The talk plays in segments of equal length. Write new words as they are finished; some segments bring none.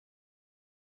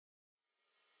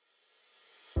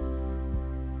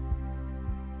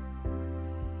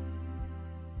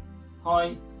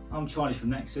Hi, I'm Charlie from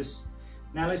Nexus.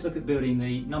 Now let's look at building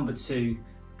the number 2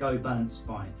 Go Balance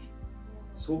bike.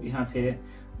 So what we have here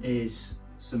is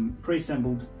some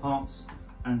pre-assembled parts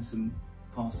and some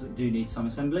parts that do need some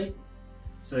assembly.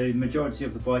 So the majority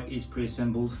of the bike is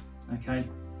pre-assembled, okay.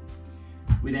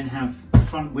 We then have the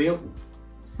front wheel,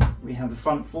 we have the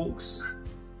front forks,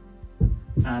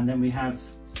 and then we have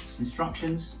some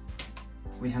instructions.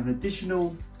 We have an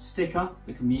additional sticker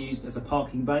that can be used as a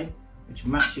parking bay, which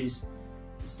matches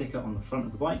the sticker on the front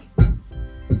of the bike.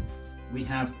 We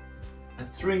have a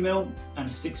 3mm and a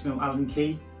 6mm Allen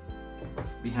key.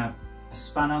 We have a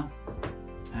spanner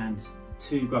and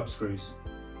 2 grub screws.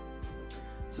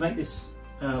 To make this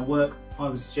work, I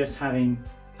would suggest having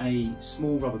a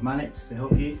small rubber mallet to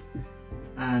help you,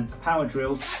 and a power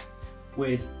drill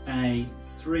with a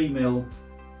 3mm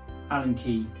Allen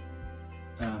key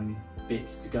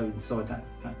bits to go inside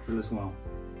that drill as well.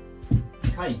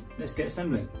 Okay, let's get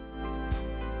assembling.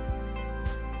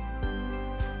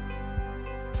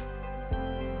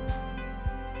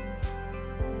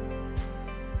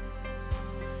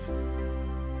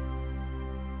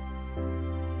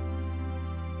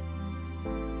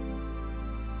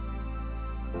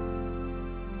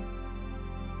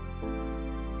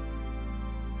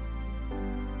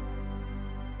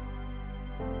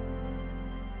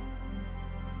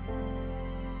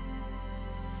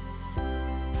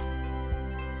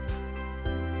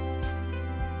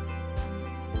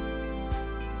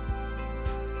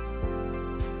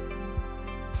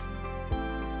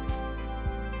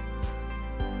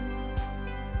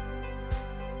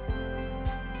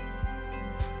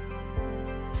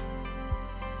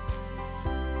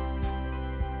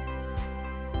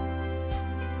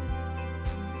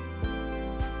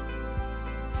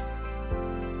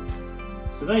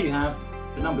 So there you have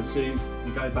the number 2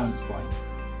 the Go Balance bike.